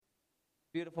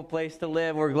Beautiful place to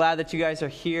live. We're glad that you guys are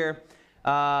here.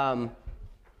 I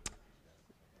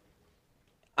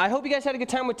hope you guys had a good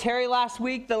time with Terry last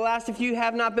week. If you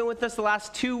have not been with us, the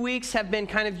last 2 weeks have been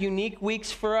kind of unique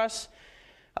weeks for us.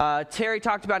 Terry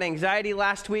talked about anxiety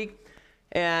last week.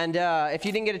 And if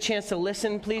you didn't get a chance to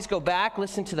listen, please go back,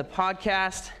 listen to the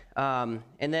podcast.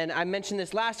 And then I mentioned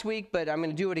this last week, but I'm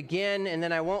going to do it again. And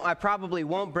then I probably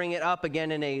won't bring it up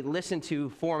again in a listen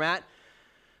to format.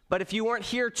 But if you weren't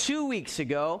here 2 weeks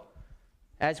ago,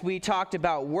 as we talked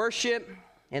about worship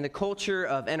and the culture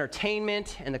of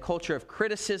entertainment and the culture of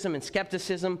criticism and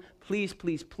skepticism, please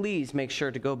make sure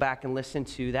to go back and listen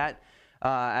to that.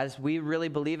 As we really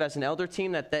believe as an elder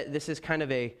team that this is kind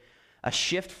of a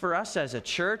shift for us as a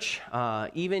church.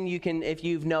 Even you can, if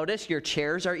you've noticed, your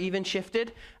chairs are even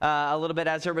shifted a little bit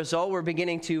as a result. We're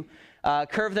beginning to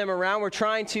curve them around. We're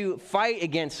trying to fight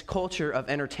against culture of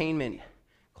entertainment,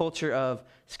 culture of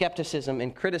skepticism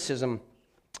and criticism,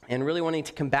 and really wanting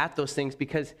to combat those things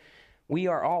because we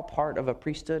are all part of a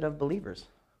priesthood of believers.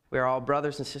 We are all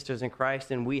brothers and sisters in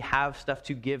Christ, and we have stuff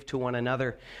to give to one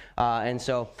another. And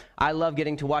so I love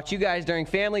getting to watch you guys during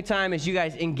family time as you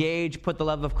guys engage, put the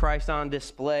love of Christ on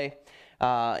display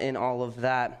in all of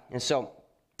that. And so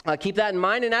keep that in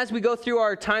mind. And as we go through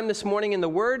our time this morning in the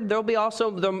Word, there'll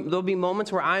be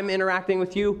moments where I'm interacting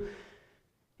with you,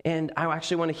 and I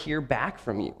actually want to hear back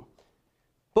from you.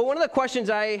 But one of the questions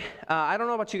I don't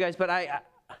know about you guys, but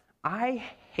I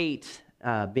hate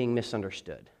being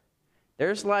misunderstood.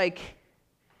 There's I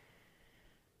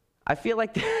feel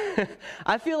like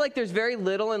there's very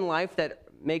little in life that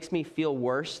makes me feel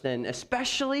worse than,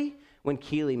 especially when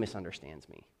Keely misunderstands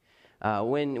me.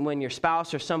 When your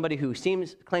spouse or somebody who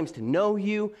claims to know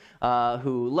you,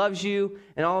 who loves you,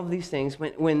 and all of these things,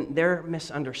 when they're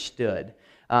misunderstood.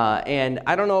 And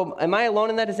I don't know, am I alone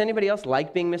in that? Does anybody else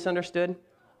like being misunderstood?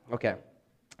 Okay.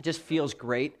 It just feels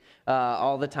great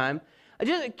all the time.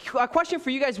 Just a question for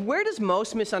you guys. Where does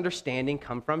most misunderstanding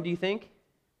come from, do you think?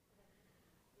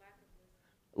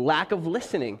 Lack of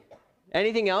listening.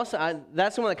 Anything else?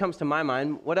 That's the one that comes to my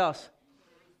mind. What else?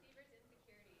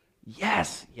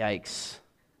 Yes. Yikes.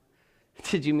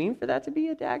 Did you mean for that to be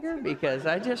a dagger? Because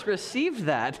I just received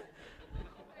that.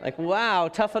 Wow,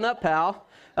 toughen up, pal.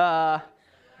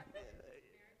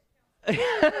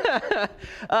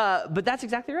 But that's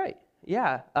exactly right.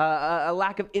 Yeah, a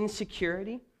lack of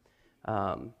insecurity.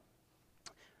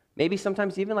 Maybe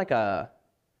sometimes even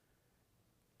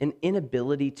an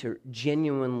inability to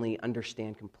genuinely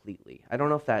understand completely. I don't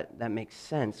know if that makes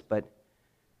sense, but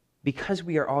because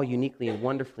we are all uniquely and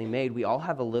wonderfully made, we all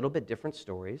have a little bit different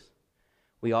stories.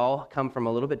 We all come from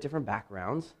a little bit different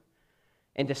backgrounds.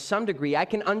 And to some degree, I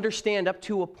can understand up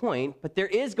to a point, but there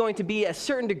is going to be a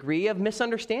certain degree of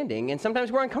misunderstanding, and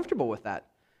sometimes we're uncomfortable with that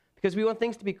because we want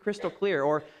things to be crystal clear,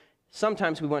 or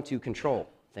sometimes we want to control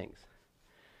things.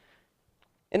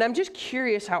 And I'm just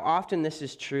curious how often this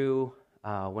is true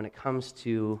when it comes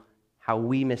to how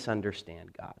we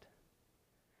misunderstand God.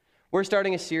 We're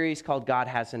starting a series called God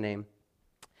Has a Name.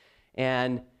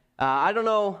 And I don't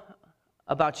know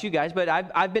about you guys, but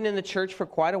I've been in the church for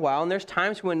quite a while, and there's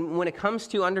times when it comes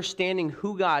to understanding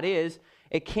who God is,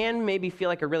 it can maybe feel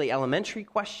like a really elementary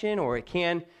question, or it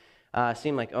can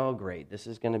seem like, oh, great, this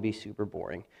is going to be super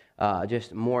boring,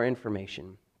 just more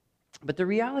information. But the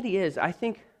reality is, I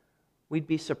think we'd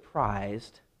be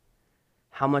surprised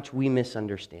how much we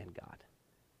misunderstand God.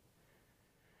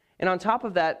 And on top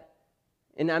of that,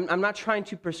 and I'm not trying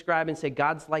to prescribe and say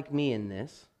God's like me in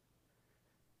this,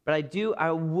 but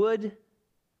I would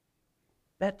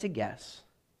bet to guess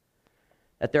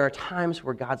that there are times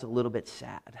where God's a little bit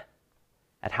sad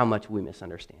at how much we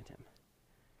misunderstand him.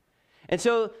 And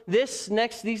so these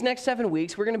next 7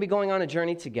 weeks, we're going to be going on a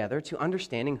journey together to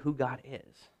understanding who God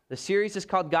is. The series is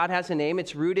called God Has a Name.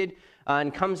 It's rooted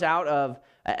and comes out of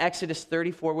Exodus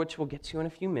 34, which we'll get to in a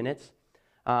few minutes.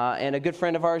 And a good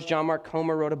friend of ours, John Mark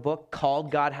Comer, wrote a book called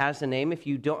God Has a Name. If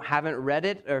you haven't read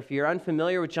it, or if you're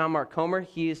unfamiliar with John Mark Comer,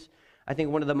 he's, I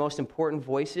think, one of the most important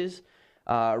voices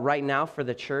right now for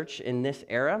the church in this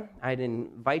era. I'd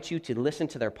invite you to listen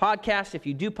to their podcast if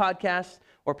you do podcasts,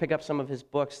 or pick up some of his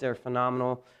books. They're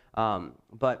phenomenal.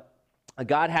 But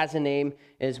God Has a Name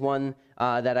is one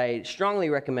that I strongly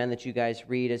recommend that you guys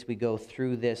read as we go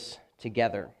through this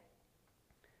together.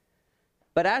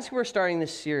 But as we're starting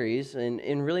this series,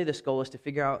 and really this goal is to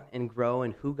figure out and grow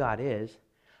in who God is,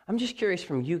 I'm just curious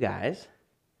from you guys.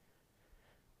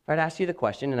 If I'd ask you the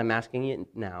question, and I'm asking it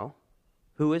now,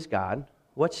 who is God?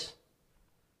 What's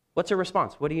a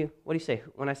response? What do you say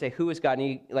when I say who is God?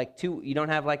 And you don't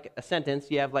have a sentence,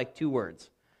 you have 2 words,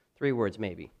 3 words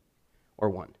maybe, or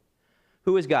 1.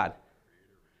 Who is God?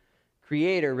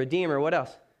 Creator, Redeemer, what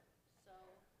else?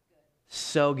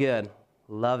 So good.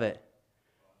 Love it.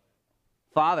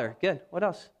 Father, good. What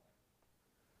else?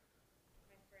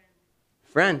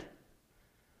 Friend.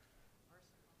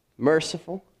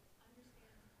 Merciful.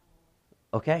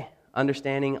 Okay.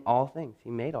 Understanding all things. He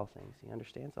made all things. He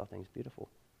understands all things. Beautiful.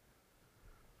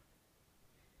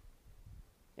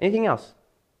 Anything else?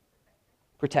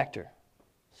 Protector.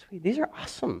 Sweet. These are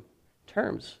awesome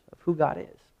terms of who God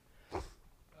is. God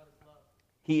is love.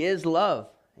 He is love.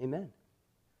 Amen.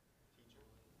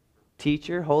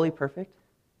 Teacher, holy, perfect.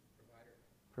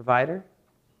 Provider.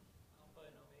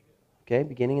 Okay,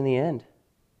 beginning and the end.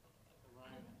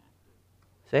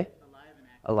 Say?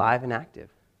 Alive and active.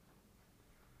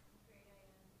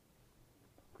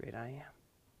 Great I am.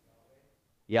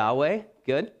 Yahweh,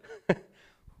 good.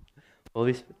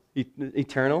 Holy,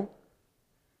 eternal.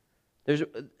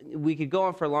 We could go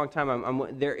on for a long time.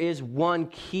 There is one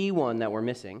key one that we're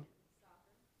missing.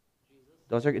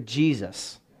 Those are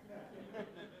Jesus.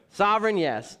 Sovereign,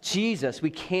 yes. Jesus. We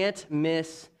can't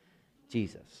miss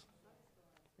Jesus.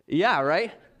 Yeah,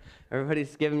 right?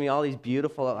 Everybody's giving me all these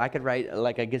beautiful, I could write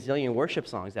like a gazillion worship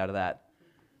songs out of that.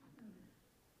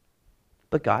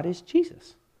 But God is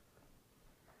Jesus.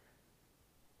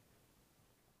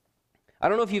 I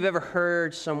don't know if you've ever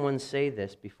heard someone say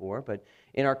this before, but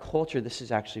in our culture, this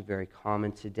is actually very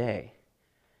common today.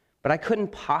 But I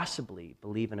couldn't possibly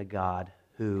believe in a God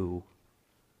who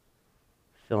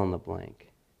fill in the blank.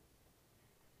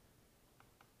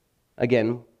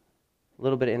 Again, a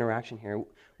little bit of interaction here.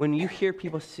 When you hear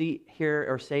people hear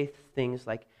or say things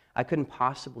like, I couldn't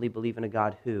possibly believe in a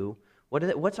God who,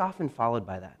 what's often followed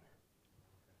by that?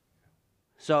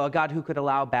 So a God who could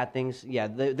allow bad things. Yeah,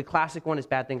 the classic one is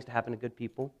bad things to happen to good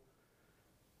people.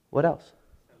 What else?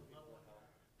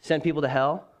 Send people to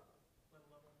hell.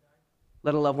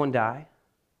 Let a loved one die.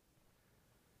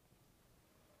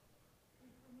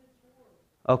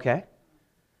 Okay.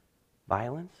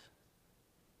 Violence.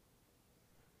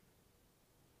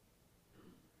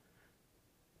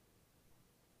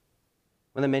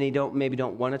 One that many maybe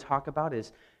don't want to talk about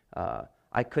is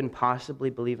I couldn't possibly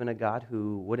believe in a God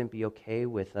who wouldn't be okay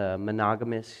with a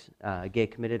monogamous,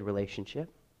 gay-committed relationship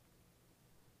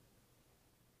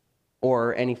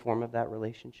or any form of that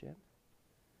relationship.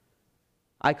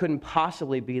 I couldn't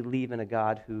possibly believe in a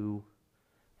God who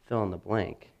fill in the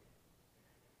blank.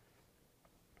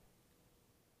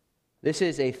 This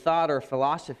is a thought or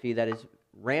philosophy that is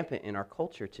rampant in our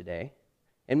culture today,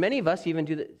 and many of us even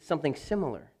do something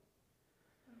similar.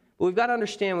 But we've got to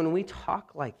understand when we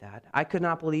talk like that, I could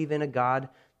not believe in a God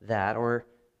that, or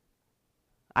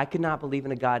I could not believe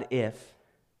in a God if,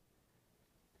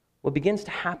 what begins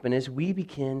to happen is we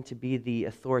begin to be the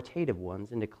authoritative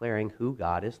ones in declaring who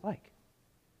God is like.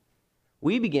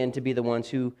 We begin to be the ones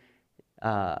who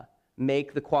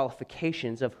make the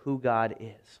qualifications of who God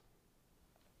is.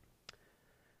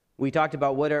 We talked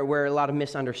about where a lot of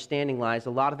misunderstanding lies.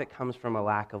 A lot of it comes from a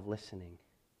lack of listening.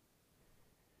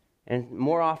 And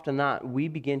more often than not, we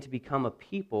begin to become a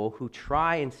people who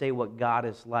try and say what God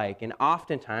is like. And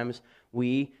oftentimes,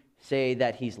 we say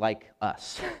that He's like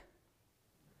us.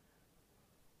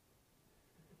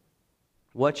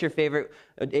 What's your favorite?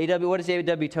 What does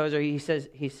A.W. Tozer? He says,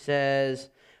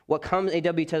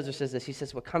 A.W. Tozer says this. He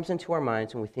says, what comes into our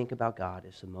minds when we think about God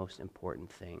is the most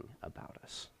important thing about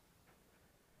us.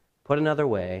 Put another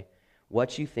way,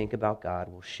 what you think about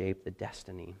God will shape the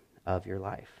destiny of your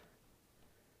life.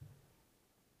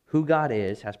 Who God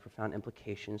is has profound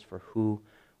implications for who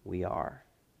we are.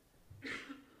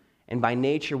 And by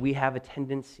nature, we have a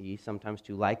tendency sometimes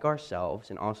to like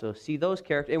ourselves and also see those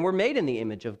characters. And we're made in the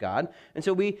image of God. And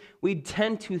so we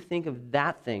tend to think of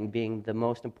that thing being the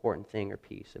most important thing or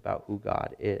piece about who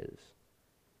God is.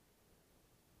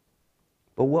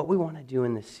 But what we want to do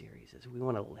in this series is we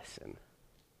want to listen.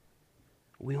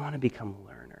 We want to become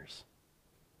learners.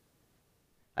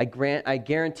 I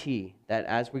guarantee that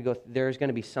as we go, there's going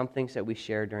to be some things that we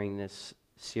share during this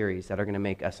series that are going to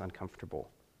make us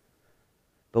uncomfortable.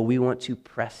 But we want to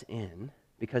press in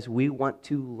because we want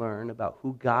to learn about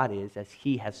who God is as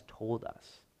He has told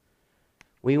us.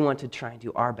 We want to try and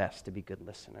do our best to be good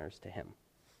listeners to Him.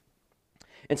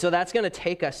 And so that's going to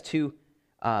take us to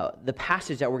the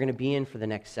passage that we're going to be in for the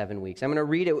next 7 weeks. I'm going to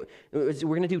read it. We're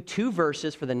going to do 2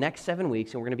 verses for the next 7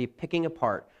 weeks, and we're going to be picking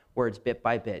apart words bit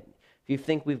by bit. If you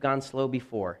think we've gone slow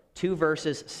before, 2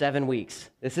 verses, 7 weeks.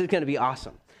 This is going to be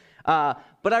awesome.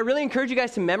 But I really encourage you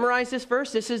guys to memorize this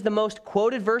verse. This is the most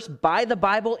quoted verse by the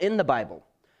Bible in the Bible.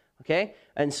 Okay?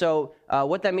 And so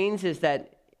what that means is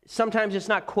that sometimes it's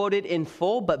not quoted in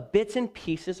full, but bits and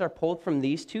pieces are pulled from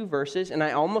these two verses, and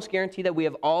I almost guarantee that we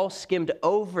have all skimmed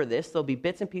over this. There'll be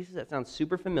bits and pieces that sound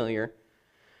super familiar,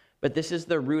 but this is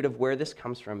the root of where this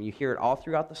comes from. You hear it all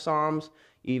throughout the Psalms.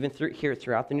 You even hear it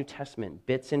throughout the New Testament.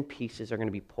 Bits and pieces are going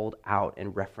to be pulled out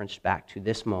and referenced back to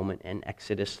this moment in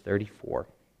Exodus 34.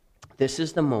 This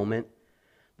is the moment,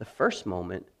 the first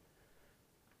moment,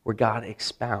 where God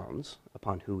expounds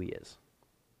upon who he is.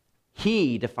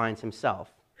 He defines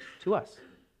himself to us.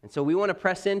 And so we want to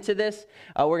press into this.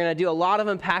 We're going to do a lot of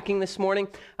unpacking this morning.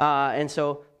 And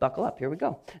so buckle up. Here we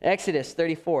go. Exodus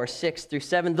 34, 6 through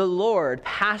 7. The Lord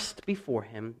passed before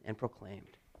him and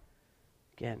proclaimed.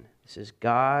 Again, this is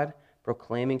God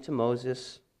proclaiming to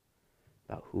Moses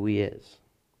about who he is.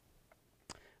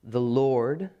 The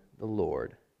Lord,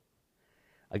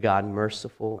 a God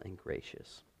merciful and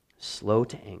gracious, slow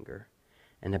to anger,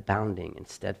 and abounding in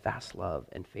steadfast love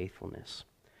and faithfulness,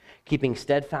 keeping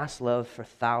steadfast love for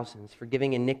thousands,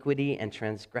 forgiving iniquity and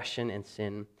transgression and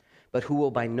sin, but who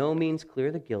will by no means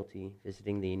clear the guilty,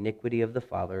 visiting the iniquity of the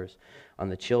fathers on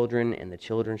the children and the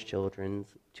children's children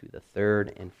to the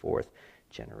third and fourth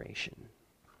generation.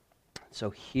 So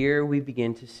here we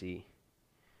begin to see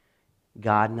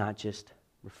God not just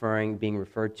being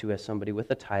referred to as somebody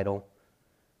with a title,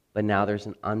 but now there's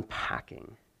an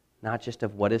unpacking, not just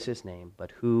of what is his name,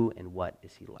 but who and what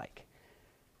is he like.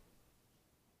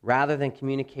 Rather than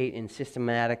communicate in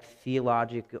systematic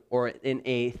theological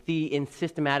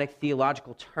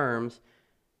terms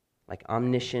like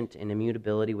omniscient and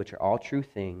immutability, which are all true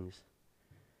things,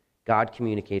 God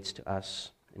communicates to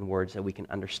us in words that we can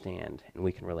understand and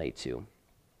we can relate to.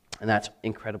 And that's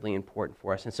incredibly important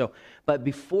for us. And so, but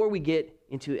before we get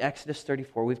into Exodus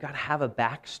 34, we've got to have a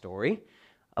backstory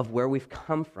of where we've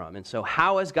come from. And so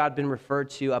how has God been referred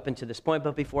to up until this point?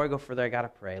 But before I go further, I got to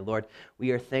pray. Lord,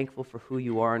 we are thankful for who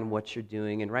you are and what you're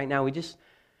doing. And right now, I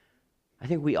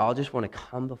think we all just want to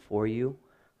come before you.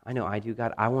 I know I do,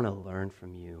 God. I want to learn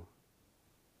from you.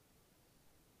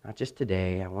 Not just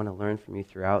today. I want to learn from you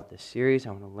throughout this series. I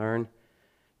want to learn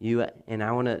you, and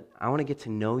I want to get to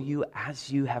know you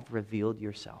as you have revealed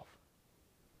yourself.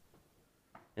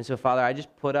 And so, Father, I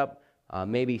just put up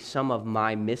maybe some of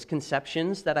my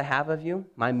misconceptions that I have of you,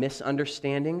 my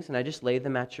misunderstandings, and I just lay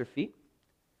them at your feet.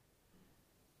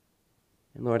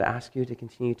 And Lord, I ask you to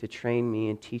continue to train me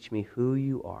and teach me who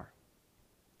you are.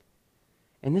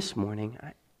 And this morning,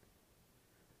 I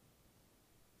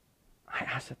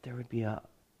ask that there would be a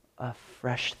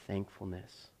fresh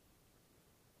thankfulness.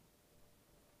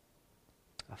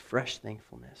 A fresh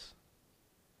thankfulness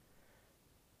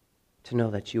to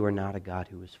know that you are not a God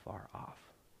who is far off.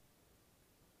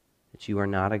 That you are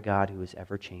not a God who is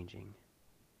ever changing,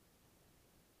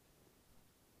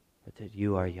 but that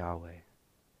you are Yahweh.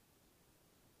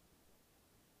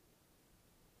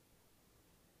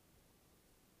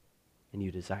 And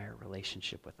you desire a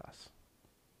relationship with us.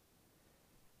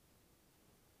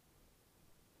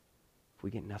 If we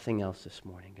get nothing else this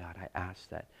morning, God, I ask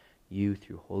that you,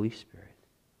 through Holy Spirit,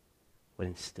 would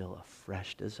instill a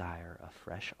fresh desire, a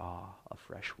fresh awe, a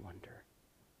fresh wonder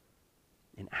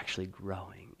in actually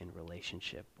growing in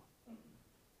relationship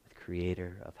with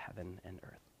Creator of heaven and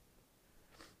earth.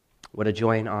 What a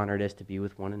joy and honor it is to be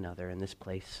with one another in this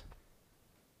place.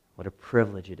 What a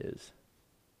privilege it is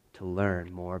to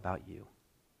learn more about you.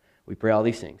 We pray all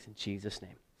these things in Jesus'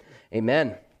 name.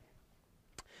 Amen.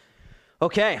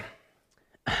 Okay.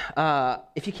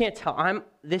 If you can't tell, I'm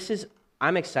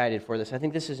excited for this. I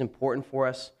think this is important for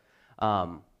us.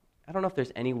 I don't know if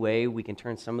there's any way we can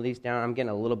turn some of these down. I'm getting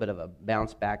a little bit of a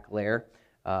bounce back glare,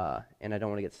 and I don't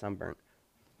want to get sunburnt.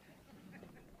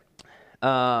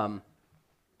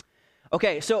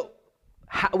 Okay, so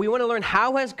we want to learn,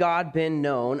 how has God been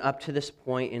known up to this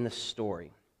point in the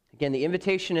story? Again, the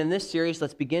invitation in this series,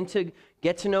 let's begin to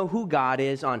get to know who God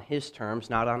is on his terms,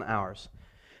 not on ours.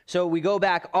 So we go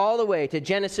back all the way to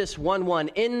Genesis 1:1.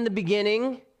 In the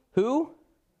beginning, who?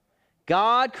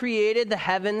 God created the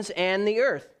heavens and the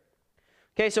earth.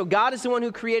 Okay, so God is the one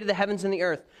who created the heavens and the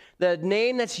earth. The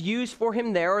name that's used for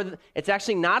him there, it's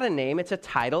actually not a name, it's a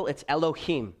title, it's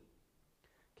Elohim.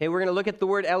 Okay, we're going to look at the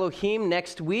word Elohim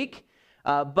next week,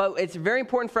 but it's very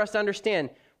important for us to understand,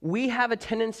 we have a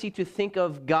tendency to think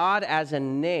of God as a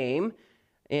name,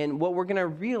 and what we're going to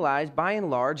realize, by and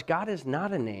large, God is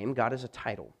not a name, God is a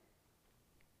title.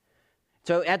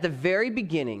 So at the very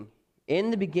beginning, in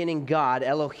the beginning, God,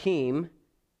 Elohim,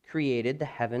 created the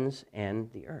heavens and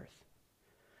the earth.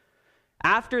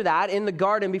 After that, in the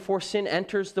garden, before sin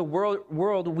enters the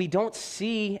world, we don't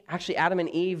see actually Adam and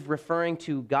Eve referring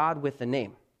to God with a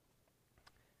name.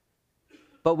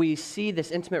 But we see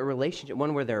this intimate relationship,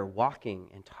 one where they're walking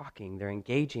and talking, they're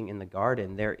engaging in the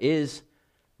garden. There is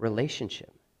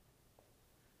relationship.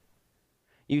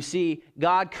 You see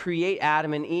God create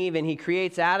Adam and Eve, and he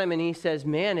creates Adam and he says,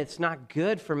 man, it's not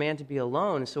good for man to be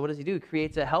alone. So what does he do? He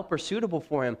creates a helper suitable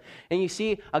for him. And you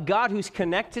see a God who's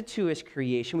connected to his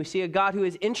creation. We see a God who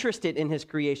is interested in his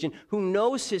creation, who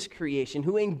knows his creation,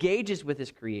 who engages with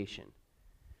his creation.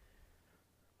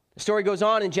 The story goes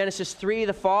on in Genesis 3,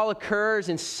 the fall occurs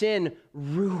and sin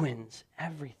ruins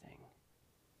everything.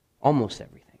 Almost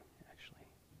everything, actually.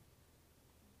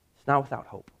 It's not without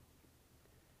hope.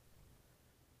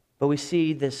 But we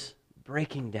see this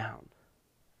breaking down.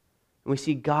 And we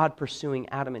see God pursuing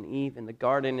Adam and Eve in the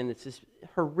garden, and it's this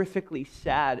horrifically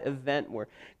sad event where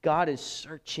God is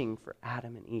searching for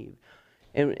Adam and Eve.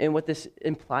 And what this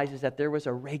implies is that there was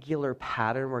a regular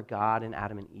pattern where God and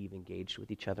Adam and Eve engaged with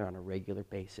each other on a regular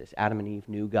basis. Adam and Eve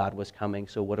knew God was coming,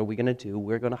 so what are we going to do?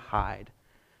 We're going to hide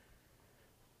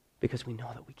because we know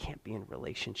that we can't be in a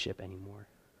relationship anymore.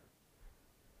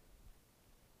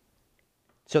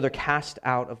 So they're cast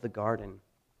out of the garden.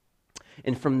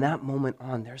 And from that moment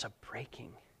on, there's a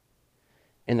breaking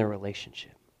in their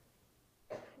relationship.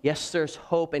 Yes, there's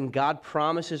hope, and God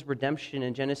promises redemption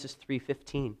in Genesis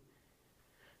 3:15.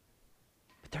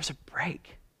 But there's a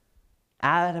break.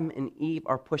 Adam and Eve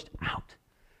are pushed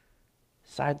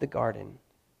outside the garden,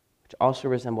 which also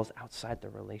resembles outside the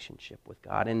relationship with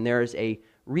God. And there is a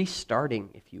restarting,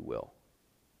 if you will,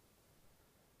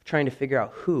 trying to figure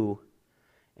out who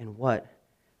and what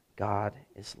God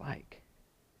is like.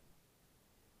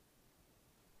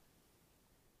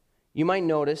 You might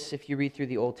notice, if you read through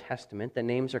the Old Testament, that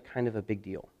names are kind of a big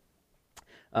deal.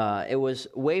 It was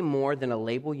way more than a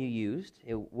label you used.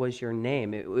 It was your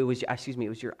name. It was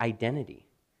your identity.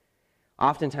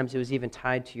 Oftentimes, it was even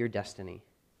tied to your destiny.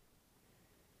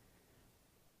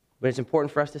 But it's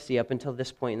important for us to see up until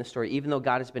this point in the story, even though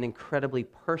God has been incredibly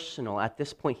personal, at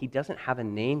this point, he doesn't have a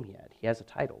name yet. He has a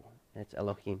title, and it's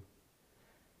Elohim.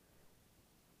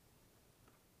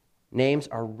 Names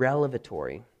are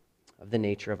revelatory of the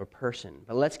nature of a person.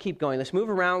 But let's keep going. Let's move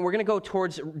around. We're going to go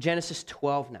towards Genesis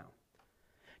 12 now.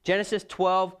 Genesis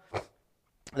 12,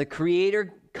 the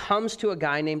Creator comes to a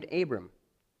guy named Abram.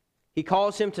 He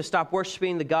calls him to stop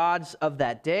worshiping the gods of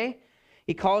that day.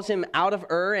 He calls him out of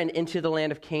Ur and into the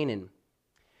land of Canaan.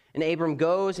 And Abram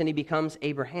goes and he becomes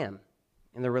Abraham.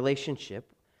 And the relationship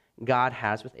God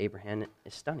has with Abraham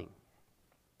is stunning.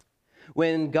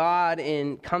 When God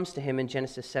comes to him in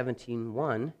Genesis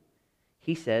 17:1,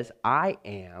 he says, I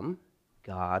am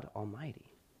God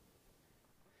Almighty.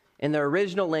 In the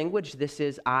original language, this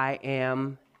is I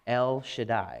am El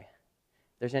Shaddai.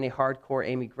 If there's any hardcore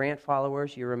Amy Grant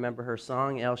followers, you remember her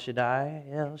song, El Shaddai,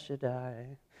 El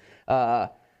Shaddai.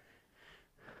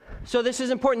 So this is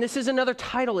important. This is another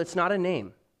title. It's not a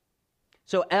name.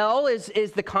 So El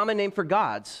is the common name for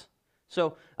gods.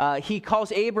 So he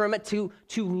calls Abram to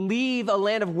leave a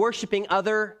land of worshiping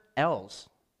other Els,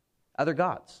 other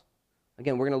gods.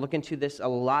 Again, we're going to look into this a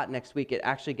lot next week. It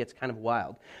actually gets kind of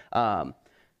wild.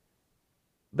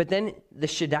 But then the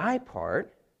Shaddai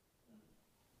part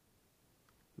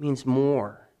means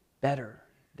more, better,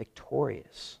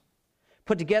 victorious.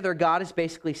 Put together, God is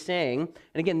basically saying,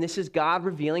 and again, this is God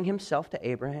revealing himself to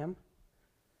Abraham.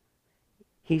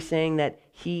 He's saying that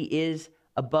he is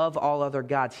above all other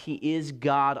gods. He is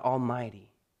God Almighty.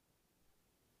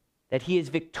 That he is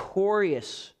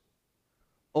victorious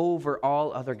over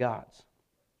all other gods.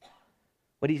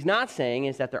 What he's not saying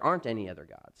is that there aren't any other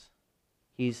gods.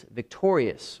 He's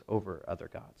victorious over other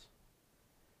gods.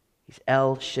 He's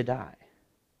El Shaddai.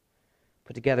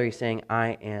 Put together, he's saying,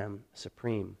 I am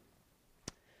supreme.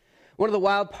 One of the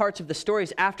wild parts of the story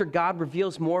is after God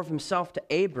reveals more of himself to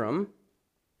Abram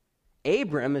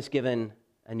is given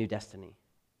a new destiny.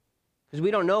 Because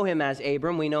we don't know him as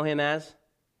Abram, we know him as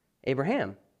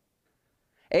Abraham.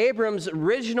 Abram's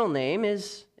original name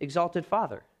is Exalted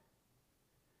Father.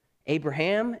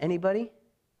 Abraham, anybody?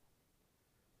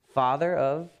 Father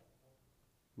of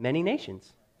many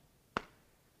nations.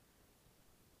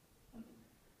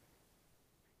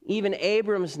 Even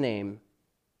Abram's name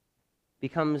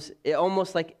becomes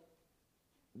almost like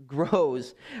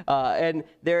grows, and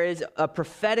there is a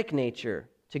prophetic nature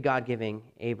to God giving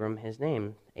Abram his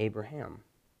name, Abraham.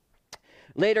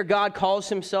 Later, God calls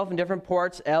himself in different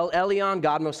parts El Elyon,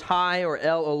 God Most High, or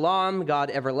El Olam,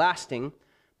 God Everlasting,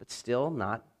 but still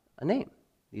not a name.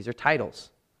 These are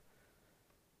titles.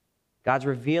 God's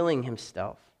revealing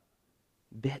himself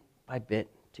bit by bit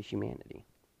to humanity.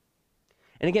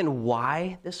 And again,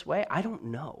 why this way? I don't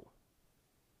know.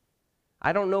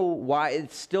 I don't know why.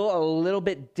 It's still a little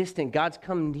bit distant. God's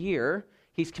come near.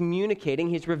 He's communicating.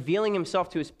 He's revealing himself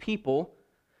to his people,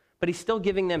 but he's still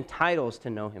giving them titles to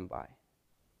know him by,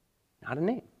 not a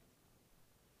name.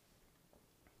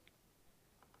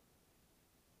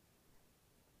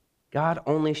 God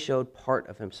only showed part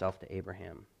of himself to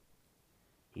Abraham.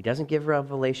 He doesn't give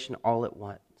revelation all at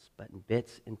once, but in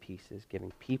bits and pieces,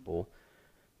 giving people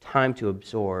time to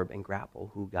absorb and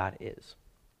grapple who God is.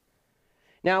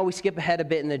 Now we skip ahead a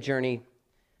bit in the journey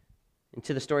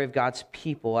into the story of God's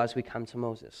people as we come to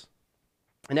Moses.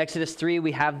 In Exodus 3,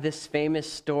 we have this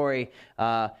famous story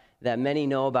that many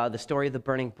know about, the story of the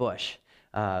burning bush.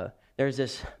 There's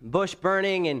this bush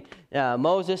burning, and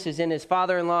Moses is in his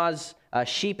father-in-law's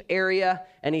sheep area,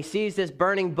 and he sees this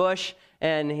burning bush,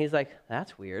 and he's like,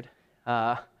 that's weird.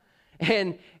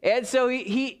 And so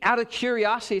he, out of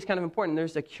curiosity, is kind of important.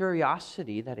 There's a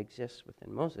curiosity that exists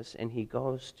within Moses, and he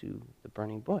goes to the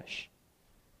burning bush.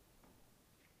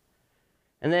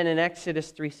 And then in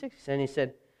Exodus 3:6, and he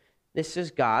said, this is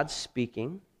God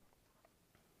speaking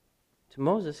to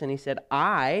Moses, and he said,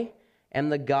 I am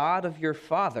the God of your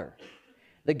father,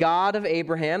 the God of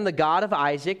Abraham, the God of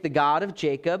Isaac, the God of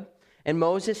Jacob. And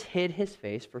Moses hid his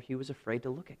face, for he was afraid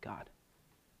to look at God.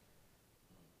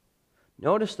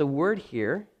 Notice the word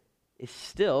here is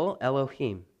still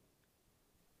Elohim.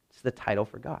 It's the title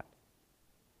for God.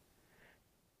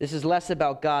 This is less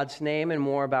about God's name and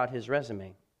more about his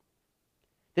resume.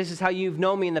 This is how you've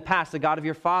known me in the past, the God of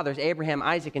your fathers, Abraham,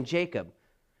 Isaac, and Jacob.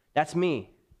 That's me.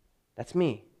 That's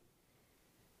me.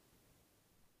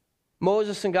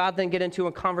 Moses and God then get into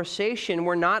a conversation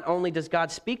where not only does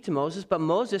God speak to Moses, but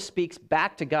Moses speaks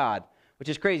back to God, which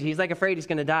is crazy. He's like afraid he's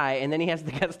going to die, and then he has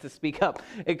the guts to speak up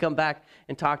and come back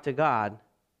and talk to God.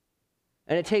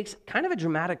 And it takes kind of a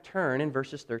dramatic turn in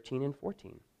verses 13 and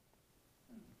 14.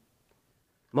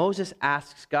 Moses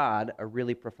asks God a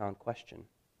really profound question,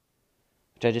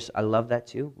 which I love that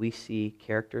too. We see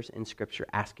characters in Scripture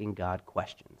asking God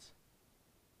questions.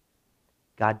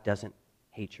 God doesn't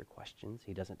hate your questions.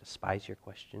 He doesn't despise your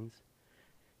questions.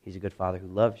 He's a good father who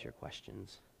loves your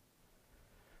questions.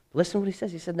 But listen to what he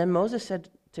says. He said, then Moses said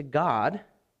to God,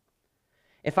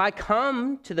 if I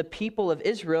come to the people of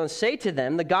Israel and say to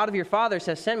them, the God of your fathers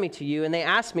has sent me to you, and they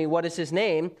ask me, what is his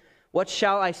name? What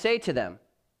shall I say to them?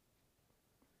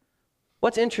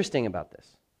 What's interesting about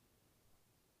this?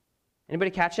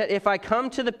 Anybody catch that? If I come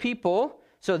to the people,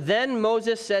 so then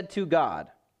Moses said to God,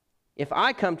 if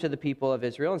I come to the people of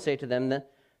Israel and say to them,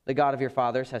 the God of your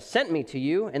fathers has sent me to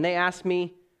you, and they ask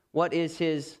me, what is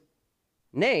his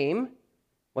name?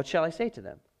 What shall I say to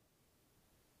them?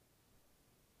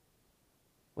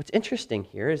 What's interesting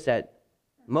here is that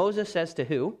Moses says to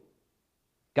who?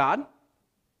 God.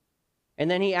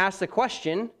 And then he asks the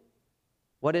question,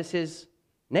 what is his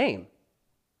name?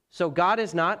 So God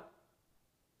is not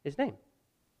his name.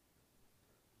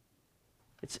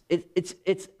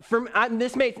 It's for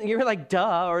this makes you're like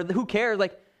duh or who cares?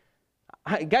 Like,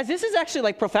 guys, this is actually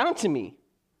like profound to me,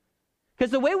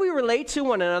 because the way we relate to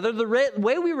one another, the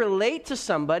way we relate to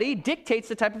somebody, dictates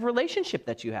the type of relationship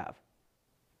that you have.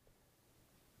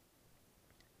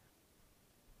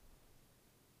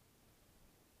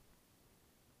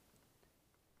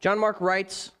 John Mark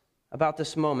writes about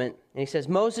this moment, and he says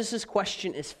Moses'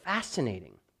 question is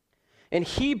fascinating. In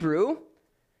Hebrew,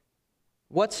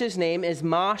 what's his name is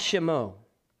Ma Shemo.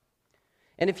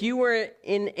 And if you were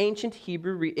an ancient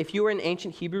Hebrew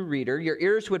reader, your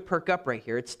ears would perk up right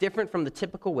here. It's different from the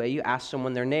typical way you ask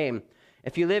someone their name.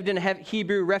 If you lived in a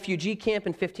Hebrew refugee camp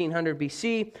in 1500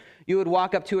 BC, you would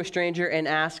walk up to a stranger and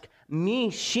ask, Mi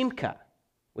Shimka,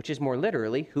 which is more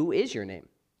literally, who is your name?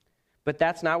 But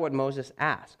that's not what Moses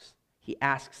asks. He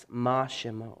asks Ma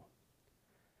Shemo.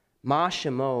 Ma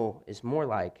Shemo is more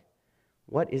like,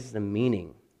 what is the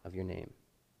meaning of your name?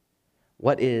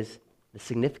 What is the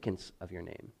significance of your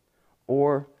name?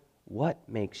 Or what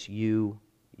makes you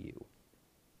you?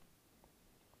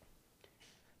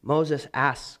 Moses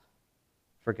asks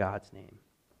for God's name.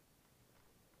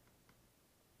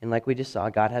 And like we just saw,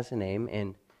 God has a name,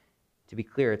 and to be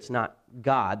clear, it's not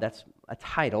God, that's a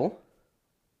title.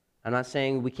 I'm not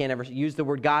saying we can't ever use the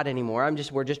word God anymore.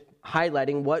 We're just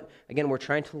highlighting what, again, we're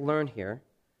trying to learn here.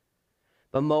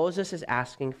 But Moses is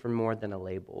asking for more than a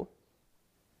label.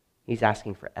 He's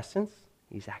asking for essence.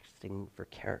 He's asking for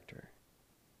character.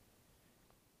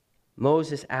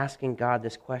 Moses asking God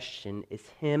this question is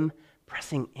him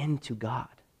pressing into God.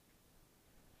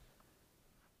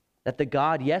 That the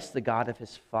God, yes, the God of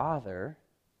his father,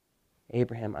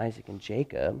 Abraham, Isaac, and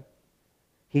Jacob,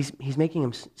 he's making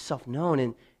himself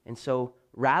known. And so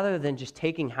rather than just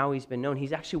taking how he's been known,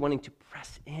 he's actually wanting to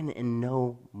press in and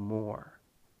know more.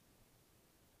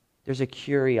 There's a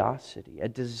curiosity, a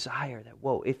desire that,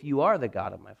 whoa, if you are the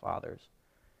God of my fathers,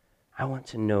 I want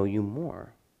to know you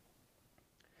more.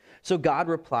 So God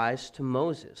replies to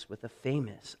Moses with a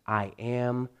famous, I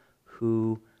am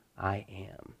who I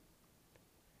am.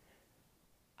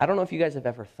 I don't know if you guys have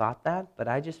ever thought that, but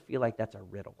I just feel like that's a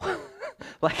riddle.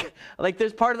 like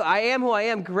there's part of the, I am who I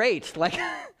am, great. Like,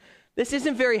 this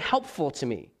isn't very helpful to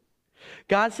me.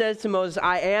 God says to Moses,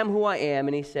 I am who I am,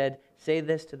 and he said, say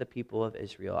this to the people of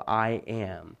Israel, I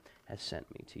am has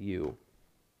sent me to you.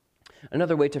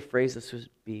 Another way to phrase this would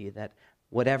be that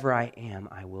whatever I am,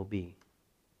 I will be.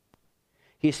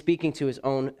 He is speaking to his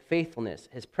own faithfulness,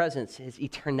 his presence, his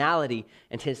eternality,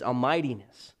 and his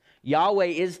almightiness. Yahweh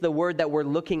is the word that we're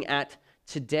looking at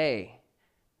today.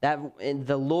 That in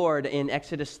the Lord in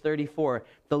Exodus 34,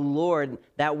 the Lord,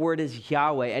 that word is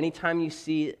Yahweh. Anytime you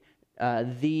see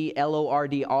the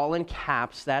L-O-R-D all in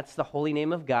caps, that's the holy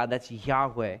name of God. That's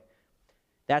Yahweh.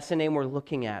 That's the name we're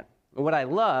looking at. And what I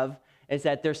love is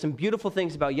that there's some beautiful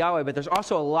things about Yahweh, but there's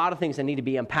also a lot of things that need to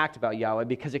be unpacked about Yahweh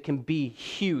because it can be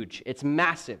huge. It's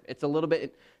massive. It's a little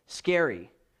bit scary.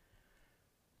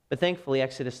 But thankfully,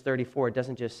 Exodus 34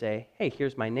 doesn't just say, hey,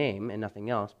 here's my name and nothing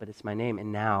else, but it's my name,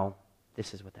 and now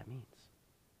this is what that means.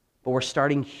 But we're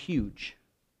starting huge,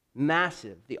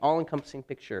 massive, the all-encompassing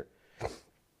picture.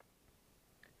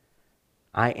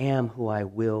 I am who I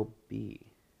will be.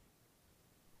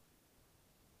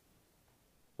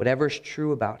 Whatever is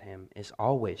true about him is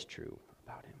always true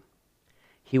about him.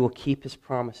 He will keep his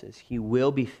promises. He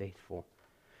will be faithful.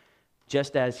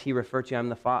 Just as he referred to, I'm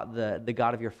the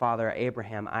God of your father,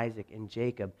 Abraham, Isaac, and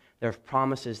Jacob. There are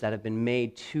promises that have been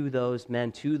made to those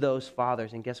men, to those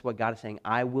fathers. And guess what? God is saying,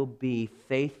 I will be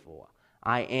faithful.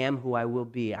 I am who I will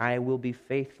be. I will be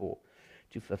faithful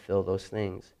to fulfill those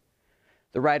things.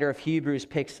 The writer of Hebrews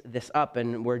picks this up,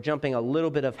 and we're jumping a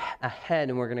little bit ahead,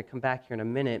 and we're going to come back here in a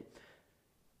minute.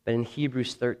 But in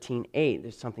Hebrews 13:8,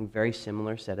 there's something very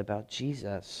similar said about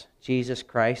Jesus. Jesus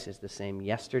Christ is the same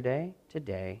yesterday,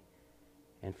 today,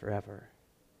 and forever.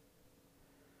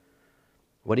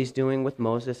 What he's doing with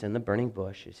Moses in the burning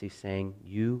bush is he's saying,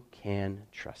 you can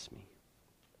trust me.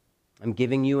 I'm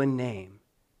giving you a name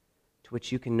to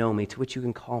which you can know me, to which you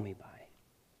can call me by.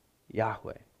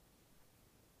 Yahweh.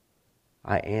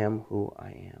 I am who I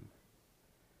am.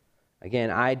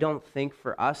 Again, I don't think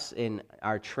for us in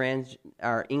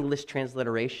our English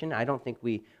transliteration, I don't think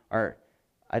we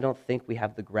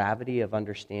have the gravity of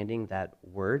understanding that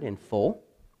word in full.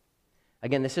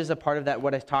 Again, this is a part of that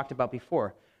what I talked about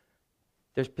before.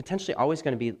 There's potentially always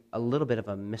going to be a little bit of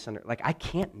a misunderstanding. Like, I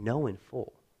can't know in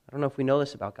full. I don't know if we know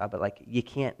this about God, but like, you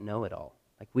can't know it all.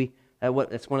 Like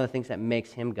that's one of the things that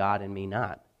makes him God and me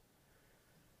not.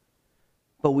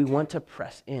 But we want to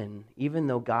press in, even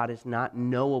though God is not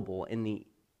knowable in the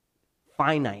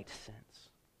finite sense.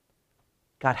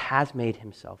 God has made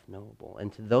himself knowable.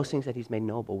 And to those things that he's made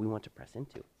knowable, we want to press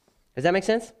into. Does that make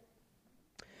sense?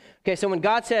 Okay, so when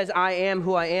God says, I am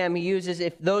who I am, he uses,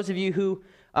 if those of you who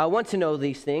want to know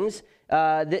these things,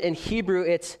 in Hebrew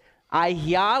it's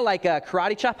ayah, like a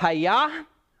karate chop, ayah,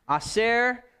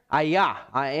 aser, ayah.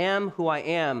 I am who I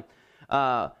am.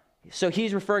 So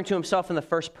he's referring to himself in the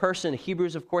first person.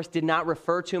 Hebrews, of course, did not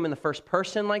refer to him in the first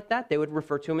person like that. They would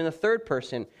refer to him in the third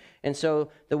person. And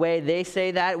so the way they say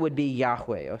that would be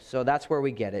Yahweh. So that's where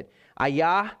we get it.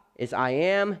 Ayah is I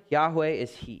am. Yahweh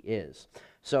is he is.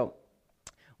 So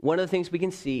one of the things we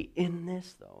can see in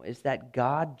this, though, is that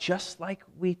God, just like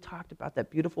we talked about that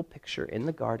beautiful picture in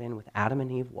the garden with Adam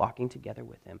and Eve walking together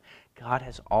with him, God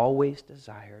has always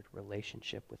desired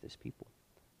relationship with his people.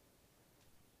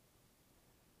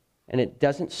 And it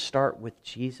doesn't start with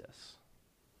Jesus.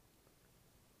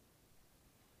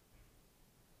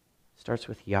 It starts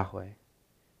with Yahweh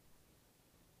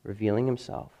revealing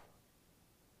himself,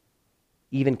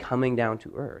 even coming down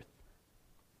to earth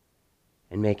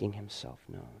and making himself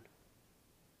known.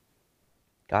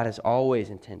 God has always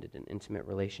intended an intimate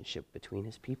relationship between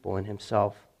his people and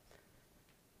himself.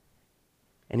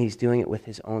 And he's doing it with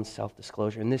his own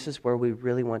self-disclosure. And this is where we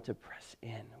really want to press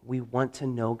in. We want to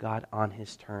know God on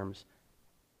his terms.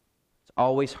 It's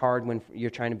always hard when you're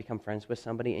trying to become friends with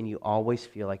somebody and you always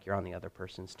feel like you're on the other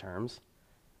person's terms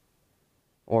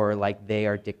or like they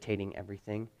are dictating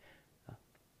everything.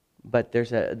 But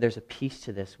there's a piece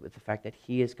to this with the fact that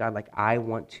he is God. Like, I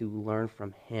want to learn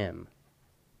from him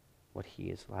what he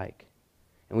is like.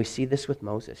 And we see this with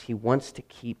Moses. He wants to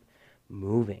keep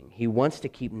moving. He wants to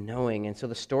keep knowing. And so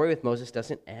the story with Moses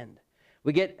doesn't end.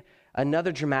 We get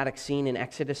another dramatic scene in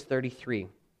Exodus 33.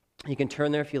 You can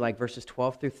turn there if you like, verses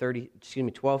 12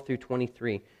 through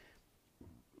 23,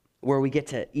 where we get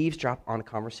to eavesdrop on a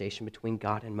conversation between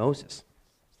God and Moses.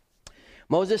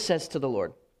 Moses says to the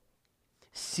Lord,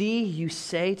 "See, you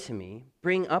say to me,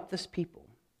 bring up this people,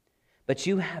 but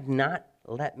you have not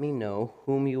let me know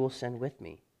whom you will send with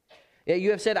me. Yet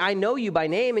you have said, I know you by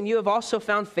name, and you have also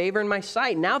found favor in my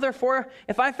sight. Now, therefore,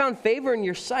 if I found favor in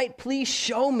your sight, please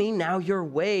show me now your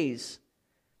ways."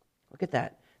 Look at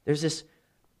that. There's this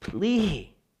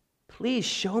plea. Please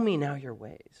show me now your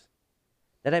ways,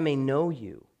 that I may know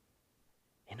you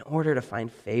in order to find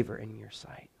favor in your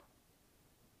sight.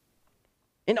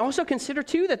 And also consider,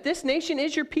 too, that this nation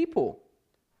is your people.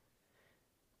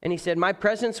 And he said, "My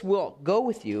presence will go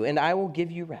with you, and I will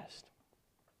give you rest."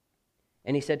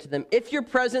 And he said to them, "If your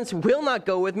presence will not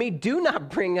go with me, do not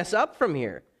bring us up from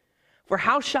here. For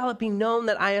how shall it be known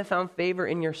that I have found favor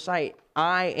in your sight,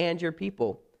 I and your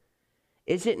people?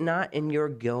 Is it not in your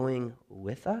going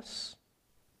with us,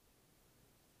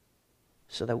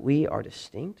 so that we are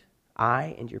distinct,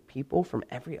 I and your people, from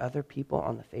every other people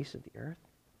on the face of the earth?"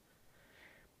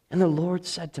 And the Lord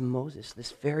said to Moses,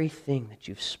 "This very thing that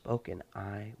you've spoken,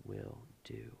 I will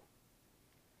do.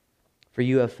 For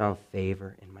you have found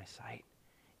favor in my sight,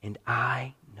 and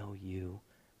I know you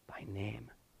by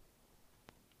name."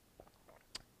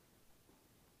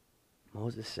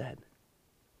 Moses said,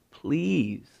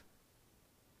 please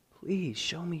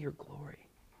show me your glory.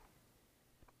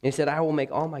 And he said, "I will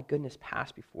make all my goodness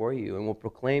pass before you, and will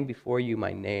proclaim before you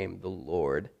my name, the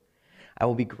Lord. I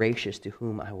will be gracious to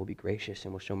whom I will be gracious,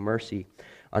 and will show mercy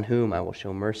on whom I will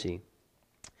show mercy."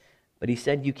 But he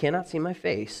said, "You cannot see my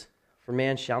face, for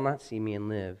man shall not see me and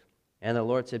live." And the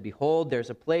Lord said, "Behold, there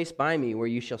is a place by me where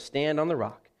you shall stand on the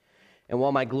rock. And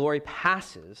while my glory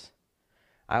passes,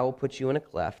 I will put you in a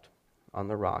cleft on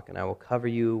the rock, and I will cover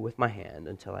you with my hand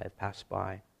until I have passed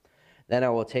by. Then I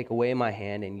will take away my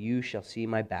hand, and you shall see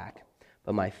my back,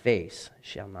 but my face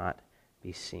shall not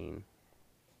be seen."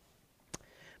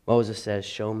 Moses says,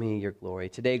 "Show me your glory."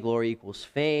 Today, glory equals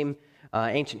fame.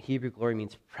 Ancient Hebrew glory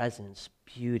means presence,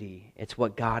 beauty. It's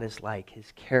what God is like,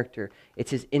 his character.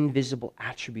 It's his invisible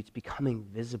attributes becoming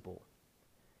visible.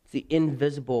 It's the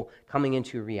invisible coming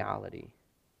into reality.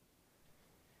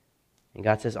 And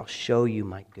God says, "I'll show you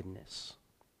my goodness."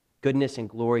 Goodness and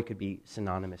glory could be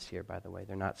synonymous here, by the way.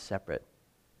 They're not separate.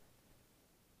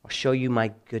 "I'll show you my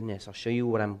goodness. I'll show you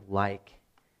what I'm like."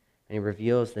 And he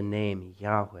reveals the name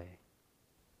Yahweh.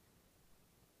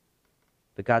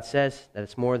 But God says that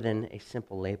it's more than a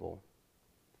simple label.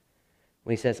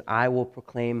 When he says, "I will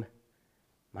proclaim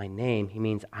my name," he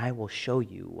means I will show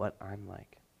you what I'm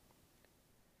like.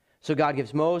 So God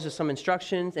gives Moses some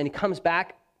instructions, and he comes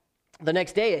back the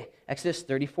next day, Exodus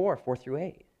 34, 4 through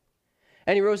 8.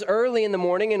 "And he rose early in the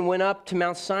morning and went up to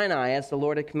Mount Sinai as the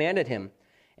Lord had commanded him,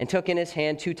 and took in his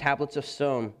hand 2 tablets of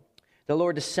stone. The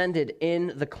Lord descended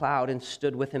in the cloud and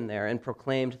stood with him there, and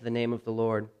proclaimed the name of the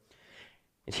Lord."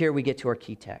 And here we get to our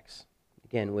key text,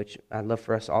 again, which I'd love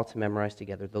for us all to memorize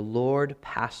together. "The Lord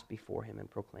passed before him and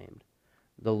proclaimed."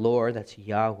 The Lord, that's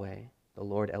Yahweh, the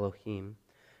Lord Elohim,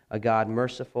 a God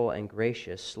merciful and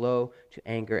gracious, slow to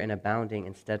anger and abounding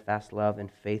in steadfast love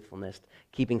and faithfulness,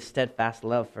 keeping steadfast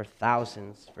love for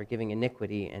thousands, forgiving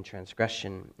iniquity and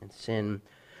transgression and sin,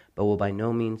 but will by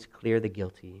no means clear the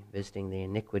guilty, visiting the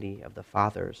iniquity of the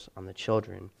fathers on the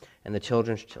children and the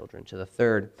children's children to the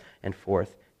 3rd and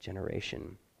 4th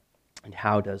generation. And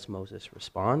how does Moses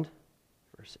respond?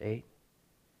 Verse 8,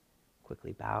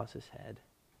 quickly bows his head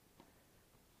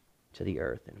to the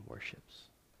earth and worships.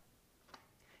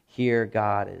 Here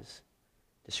God is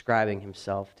describing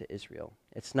himself to Israel.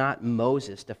 It's not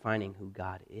Moses defining who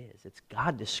God is. It's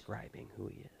God describing who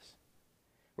he is.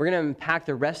 We're going to unpack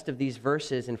the rest of these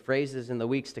verses and phrases in the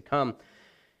weeks to come.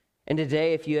 And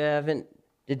today, if you haven't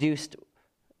deduced,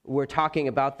 we're talking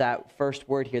about that first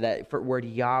word here, that word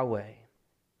Yahweh.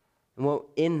 And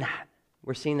in that,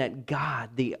 we're seeing that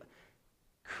God, the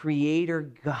creator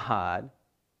God,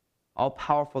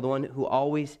 all-powerful, the one who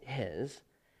always is,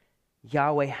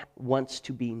 Yahweh wants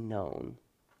to be known.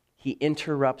 He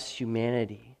interrupts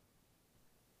humanity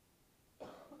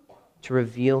to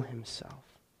reveal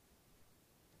himself.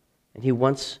 And he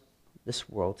wants this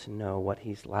world to know what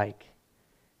he's like,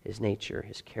 his nature,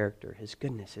 his character, his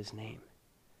goodness, his name.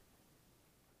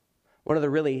 One of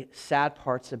the really sad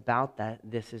parts about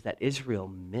this is that Israel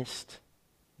missed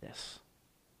this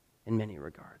in many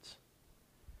regards.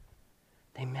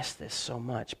 They missed this so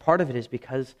much. Part of it is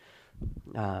because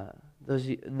we've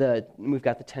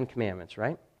got the 10 Commandments,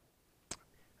 right?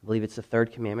 I believe it's the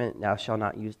 3rd commandment, "Thou shalt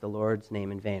not use the Lord's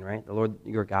name in vain," right? The Lord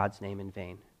your God's name in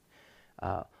vain.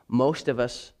 Most of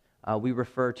us, we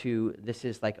refer to this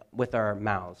as like with our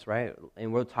mouths, right?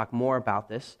 And we'll talk more about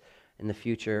this in the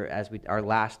future as our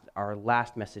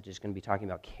last message is going to be talking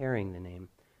about carrying the name.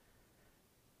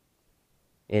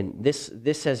 And this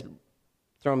has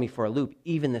thrown me for a loop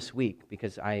even this week,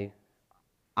 because I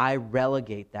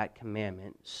relegate that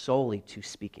commandment solely to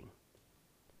speaking.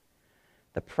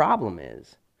 The problem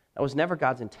is, that was never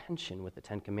God's intention with the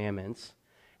Ten Commandments,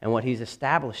 and what he's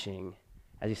establishing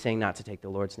as he's saying not to take the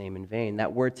Lord's name in vain.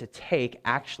 That word to take,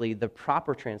 actually, the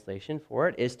proper translation for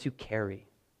it is to carry.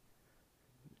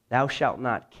 Thou shalt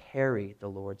not carry the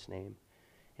Lord's name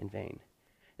in vain.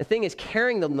 The thing is,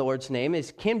 carrying the Lord's name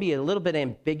can be a little bit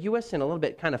ambiguous and a little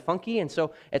bit kind of funky, and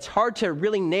so it's hard to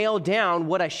really nail down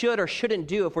what I should or shouldn't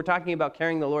do if we're talking about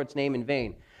carrying the Lord's name in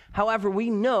vain. However,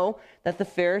 we know that the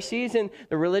Pharisees and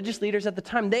the religious leaders at the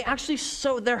time,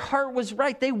 their heart was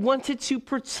right. They wanted to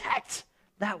protect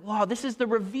that law. This is the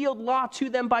revealed law to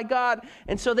them by God.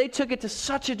 And so they took it to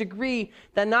such a degree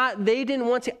that they didn't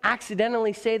want to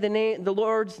accidentally say the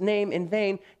Lord's name in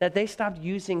vain, that they stopped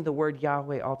using the word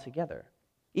Yahweh altogether.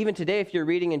 Even today, if you're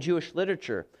reading in Jewish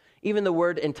literature, even the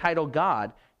word entitled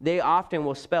God, they often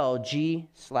will spell G/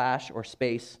 or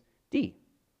space D.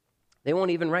 They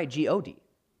won't even write G-O-D.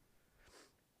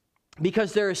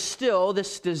 Because there is still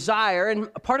this desire,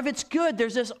 and part of it's good.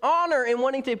 There's this honor in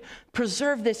wanting to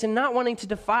preserve this and not wanting to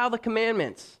defile the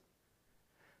commandments.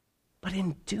 But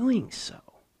in doing so,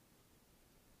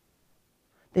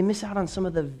 they miss out on some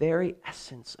of the very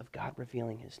essence of God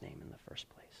revealing his name in the first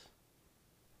place.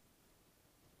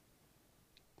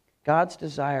 God's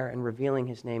desire in revealing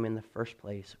his name in the first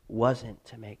place wasn't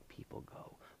to make people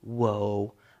go,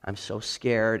 whoa, I'm so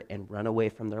scared, and run away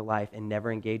from their life and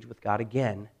never engage with God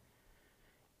again.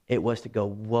 It was to go,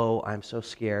 whoa, I'm so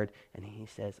scared. And he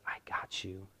says, I got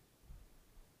you.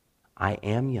 I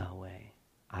am Yahweh.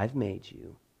 I've made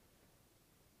you.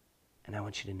 And I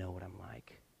want you to know what I'm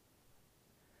like.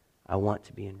 I want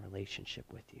to be in relationship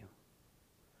with you.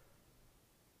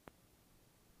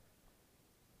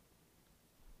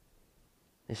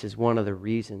 This is one of the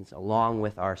reasons, along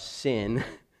with our sin,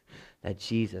 that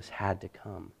Jesus had to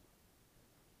come.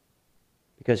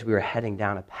 Because we were heading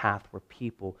down a path where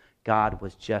God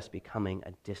was just becoming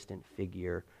a distant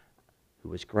figure who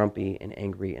was grumpy and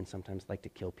angry and sometimes liked to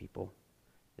kill people.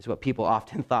 Is what people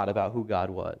often thought about who God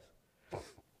was.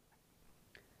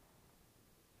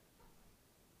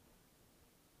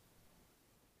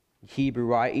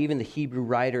 Even the Hebrew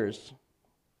writers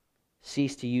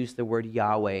ceased to use the word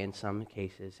Yahweh in some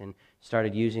cases and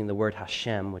started using the word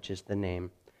Hashem, which is the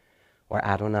name, or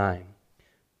Adonai.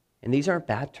 And these aren't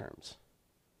bad terms.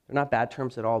 They're not bad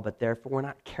terms at all, but therefore we're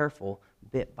not careful,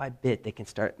 bit by bit, they can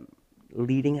start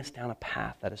leading us down a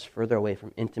path that is further away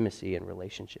from intimacy and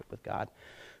relationship with God,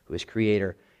 who is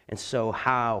creator. And so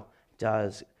how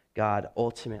does God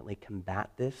ultimately combat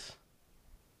this?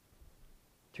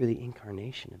 Through the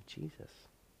incarnation of Jesus.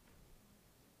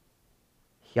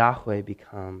 Yahweh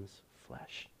becomes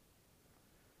flesh.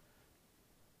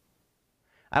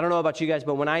 I don't know about you guys,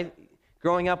 but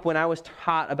growing up, when I was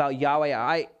taught about Yahweh,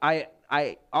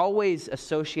 I always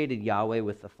associated Yahweh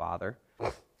with the Father.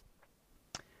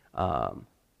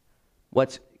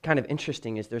 What's kind of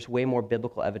interesting is there's way more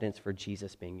biblical evidence for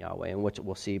Jesus being Yahweh, and which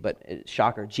we'll see. But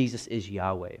shocker, Jesus is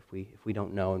Yahweh. If we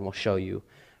don't know, and we'll show you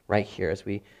right here as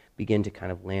we begin to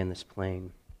kind of land this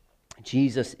plane.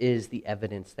 Jesus is the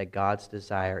evidence that God's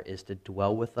desire is to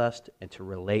dwell with us and to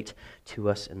relate to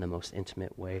us in the most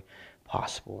intimate way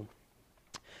possible.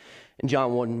 In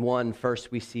John 1:1,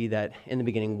 first we see that in the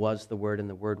beginning was the Word, and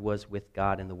the Word was with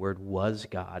God, and the Word was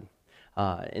God.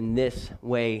 In this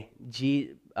way,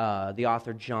 the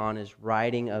author John is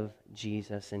writing of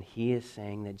Jesus, and he is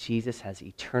saying that Jesus has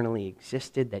eternally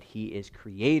existed, that he is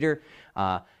creator,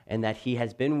 and that he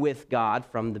has been with God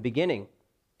from the beginning.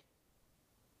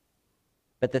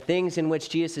 But the things in which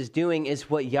Jesus is doing is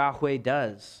what Yahweh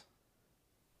does.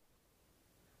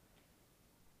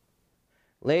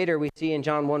 Later we see in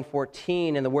John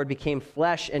 1:14, and the Word became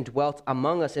flesh and dwelt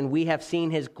among us, and we have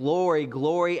seen his glory,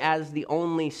 glory as the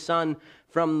only Son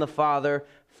from the Father,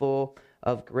 full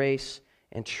of grace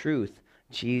and truth.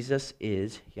 Jesus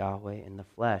is Yahweh in the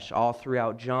flesh. All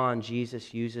throughout John,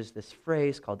 Jesus uses this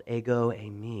phrase called ego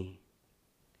eimi,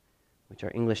 which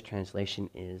our English translation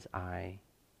is I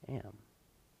am.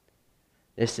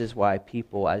 This is why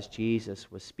people, as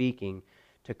Jesus was speaking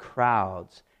to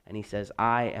crowds, and he says,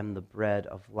 I am the bread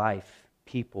of life,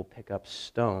 people pick up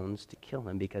stones to kill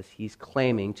him because he's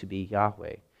claiming to be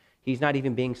Yahweh. He's not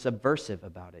even being subversive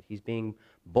about it. He's being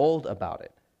bold about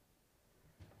it.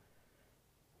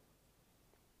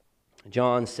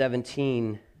 John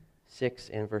 17:6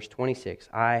 and verse 26,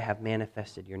 I have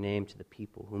manifested your name to the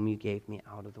people whom you gave me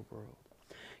out of the world.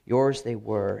 Yours they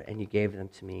were, and you gave them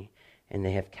to me, and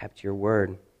they have kept your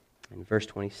word. In verse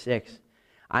 26,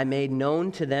 I made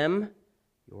known to them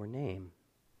your name,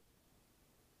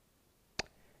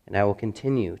 and I will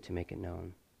continue to make it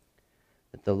known,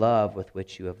 that the love with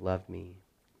which you have loved me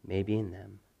may be in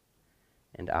them,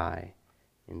 and I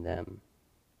in them.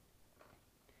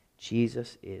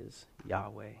 Jesus is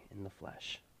Yahweh in the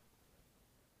flesh.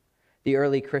 The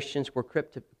early Christians were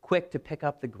quick to pick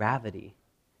up the gravity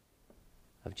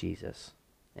of Jesus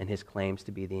and his claims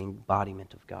to be the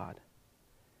embodiment of God,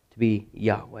 to be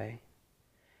Yahweh.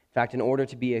 In fact, in order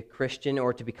to be a Christian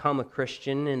or to become a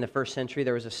Christian in the first century,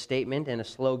 there was a statement and a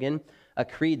slogan, a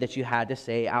creed that you had to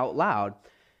say out loud,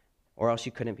 or else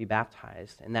you couldn't be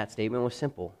baptized. And that statement was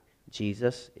simple: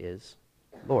 Jesus is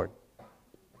Lord.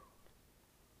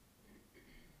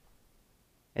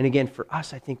 And again, for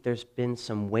us, I think there's been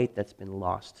some weight that's been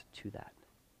lost to that.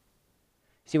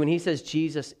 See, when he says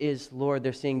Jesus is Lord,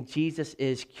 they're saying Jesus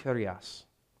is Kyrios.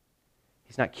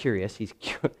 He's not curious, he's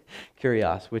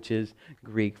Kyrios, which is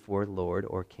Greek for Lord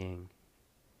or King.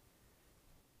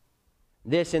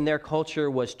 This, in their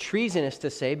culture, was treasonous to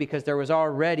say because there was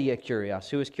already a Kyrios.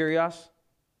 Who was Kyrios?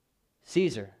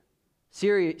 Caesar.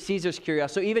 Caesar's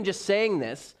Kyrios. So even just saying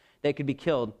this, they could be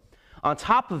killed. On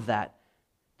top of that,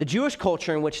 the Jewish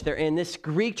culture in which they're in, this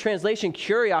Greek translation,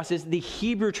 Kyrios, is the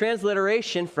Hebrew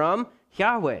transliteration from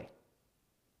Yahweh.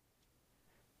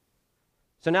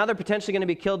 So now they're potentially going to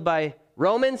be killed by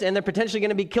Romans, and they're potentially going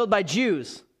to be killed by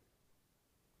Jews.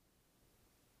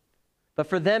 But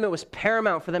for them, it was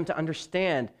paramount for them to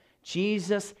understand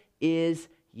Jesus is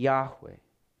Yahweh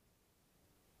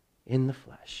in the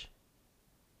flesh.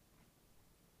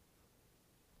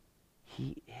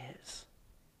 He is.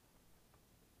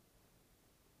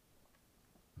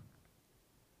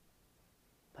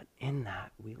 But in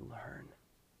that, we learn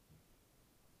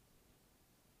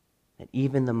that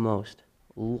even the most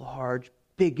large,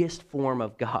 biggest form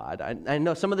of God. I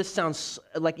know some of this sounds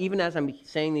like, even as I'm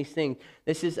saying these things,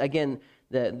 this is, again,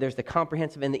 there's the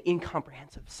comprehensive and the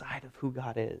incomprehensive side of who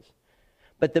God is.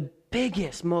 But the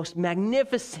biggest, most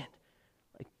magnificent,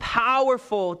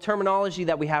 powerful terminology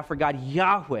that we have for God,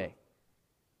 Yahweh,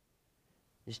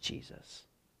 is Jesus.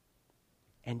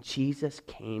 And Jesus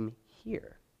came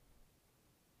here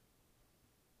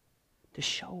to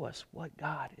show us what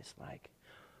God is like.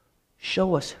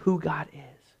 Show us who God is.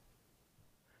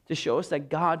 To show us that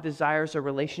God desires a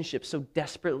relationship so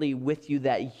desperately with you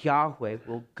that Yahweh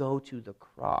will go to the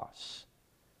cross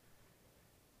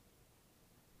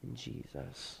in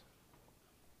Jesus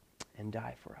and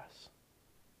die for us.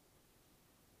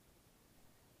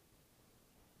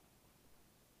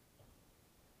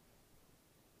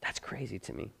 That's crazy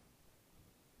to me.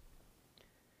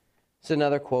 It's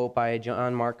another quote by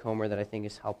John Mark Comer that I think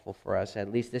is helpful for us.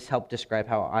 At least this helped describe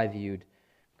how I viewed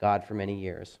God for many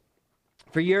years.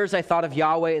 For years, I thought of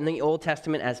Yahweh in the Old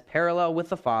Testament as parallel with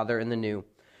the Father in the New.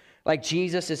 Like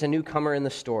Jesus is a newcomer in the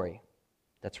story.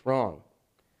 That's wrong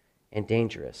and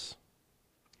dangerous.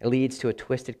 It leads to a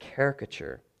twisted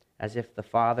caricature, as if the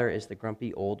Father is the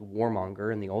grumpy old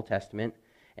warmonger in the Old Testament,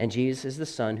 and Jesus is the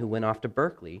son who went off to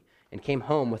Berkeley and came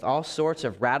home with all sorts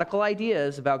of radical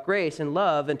ideas about grace and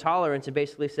love and tolerance and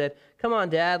basically said, "Come on,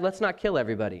 Dad, let's not kill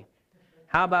everybody.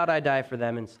 How about I die for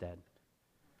them instead?"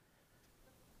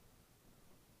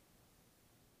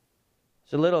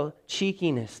 There's a little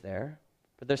cheekiness there,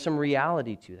 but there's some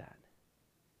reality to that.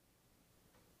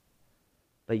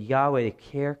 But Yahweh, the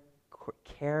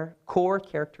core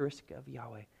characteristic of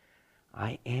Yahweh,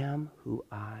 I am who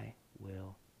I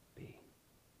will be.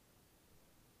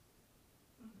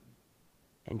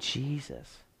 And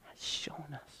Jesus has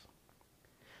shown us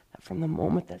that from the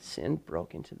moment that sin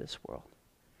broke into this world,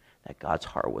 that God's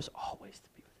heart was always to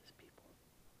be with his people.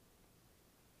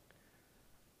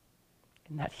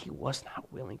 And that he was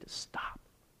not willing to stop.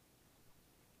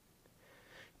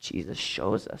 Jesus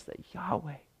shows us that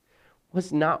Yahweh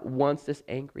was not once this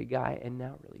angry guy and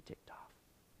now really ticked off.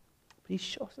 But he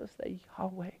shows us that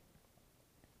Yahweh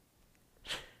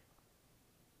is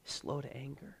slow to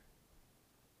anger,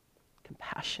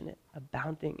 compassionate,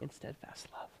 abounding in steadfast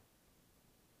love.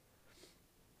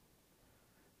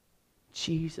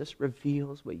 Jesus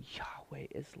reveals what Yahweh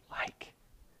is like.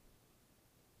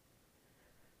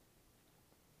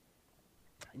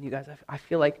 And you guys, I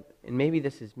feel like, and maybe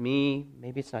this is me,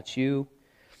 maybe it's not you,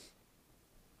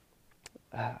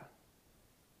 I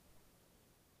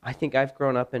think I've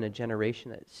grown up in a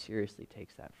generation that seriously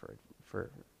takes that for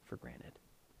granted.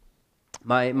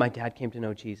 My dad came to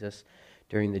know Jesus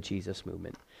during the Jesus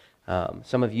movement.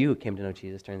 Some of you came to know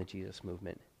Jesus during the Jesus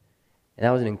movement. And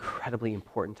that was an incredibly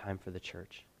important time for the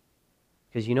church.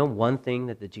 Because you know one thing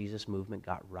that the Jesus movement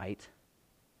got right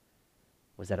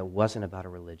was that it wasn't about a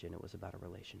religion, it was about a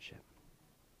relationship.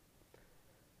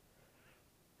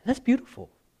 And that's beautiful,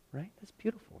 right? That's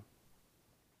beautiful.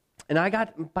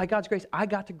 And by God's grace, I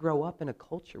got to grow up in a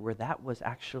culture where that was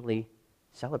actually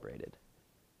celebrated.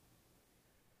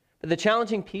 But the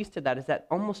challenging piece to that is that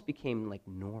almost became like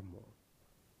normal.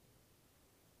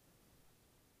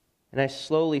 And I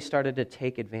slowly started to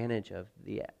take advantage of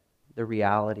the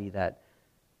reality that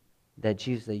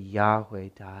Jesus, that Yahweh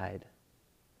died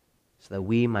so that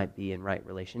we might be in right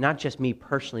relation. Not just me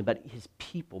personally, but his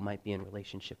people might be in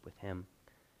relationship with him.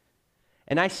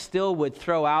 And I still would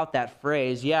throw out that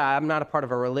phrase, yeah, I'm not a part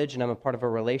of a religion, I'm a part of a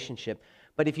relationship.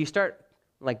 But if you start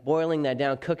like boiling that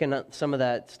down, cooking some of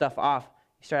that stuff off,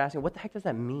 you start asking, what the heck does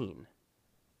that mean?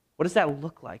 What does that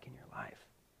look like in your life?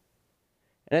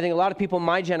 And I think a lot of people in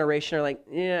my generation are like,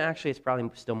 yeah, actually it's probably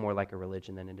still more like a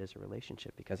religion than it is a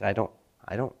relationship because I don't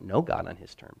know God on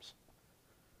his terms.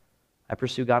 I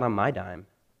pursue God on my dime,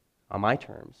 on my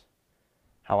terms,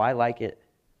 how I like it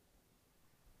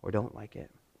or don't like it.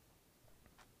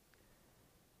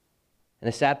 And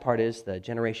the sad part is the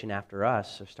generation after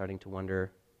us are starting to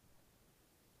wonder,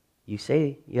 you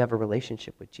say you have a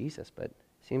relationship with Jesus, but it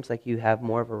seems like you have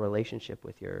more of a relationship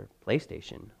with your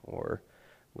PlayStation or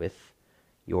with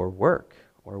your work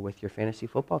or with your fantasy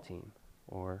football team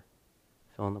or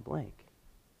fill in the blank.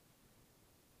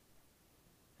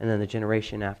 And then the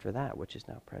generation after that, which is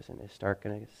now present, is start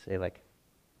going to say like,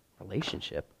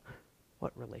 relationship?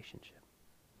 What relationship?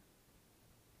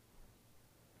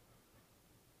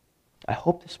 I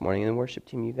hope this morning, and the worship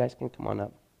team, you guys can come on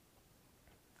up.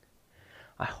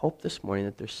 I hope this morning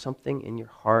that there's something in your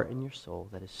heart and your soul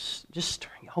that is just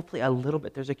stirring, hopefully a little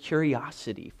bit. There's a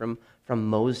curiosity from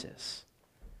Moses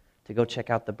to go check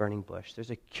out the burning bush.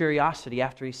 There's a curiosity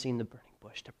after he's seen the burning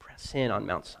bush to press in on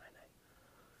Mount Sinai.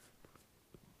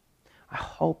 I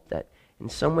hope that in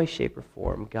some way, shape, or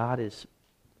form, God is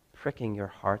pricking your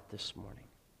heart this morning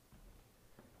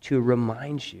to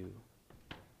remind you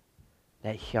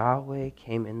that Yahweh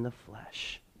came in the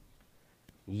flesh,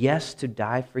 yes, to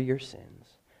die for your sins,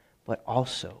 but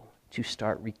also to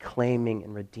start reclaiming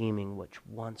and redeeming which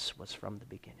once was from the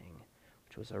beginning,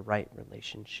 which was a right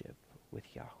relationship with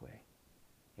Yahweh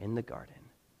in the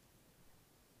garden,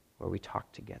 where we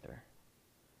talk together,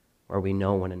 where we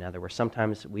know one another, where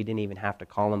sometimes we didn't even have to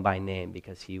call him by name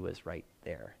because he was right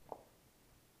there.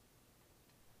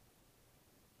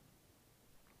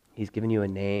 He's given you a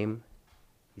name.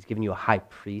 He's given you a high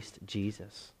priest,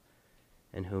 Jesus,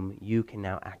 in whom you can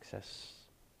now access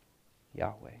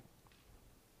Yahweh.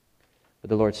 But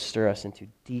the Lord stir us into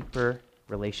deeper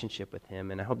relationship with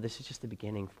him, and I hope this is just the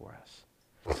beginning for us.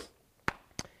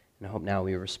 And I hope now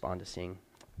we respond to seeing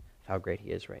how great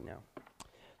he is right now.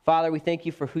 Father, we thank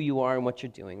you for who you are and what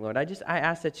you're doing. Lord, I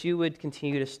ask that you would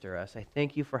continue to stir us. I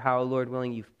thank you for how, Lord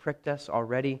willing, you've pricked us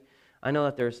already. I know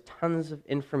that there's tons of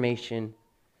information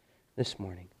this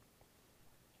morning.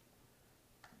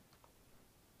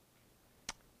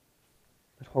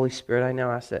 But Holy Spirit, I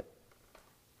now ask that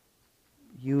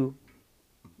you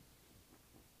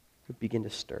would begin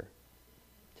to stir,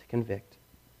 to convict,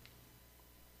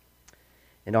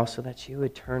 and also that you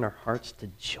would turn our hearts to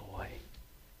joy.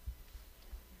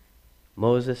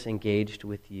 Moses engaged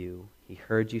with you. He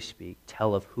heard you speak,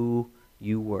 tell of who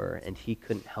you were, and he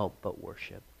couldn't help but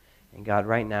worship. And God,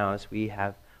 right now, as we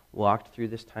have walked through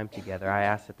this time together, I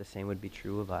ask that the same would be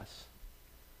true of us.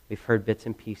 We've heard bits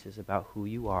and pieces about who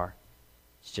you are.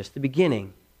 It's just the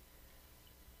beginning.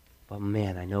 But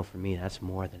man, I know for me that's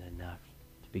more than enough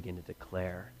to begin to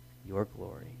declare your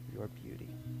glory, your beauty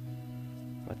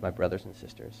with my brothers and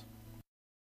sisters.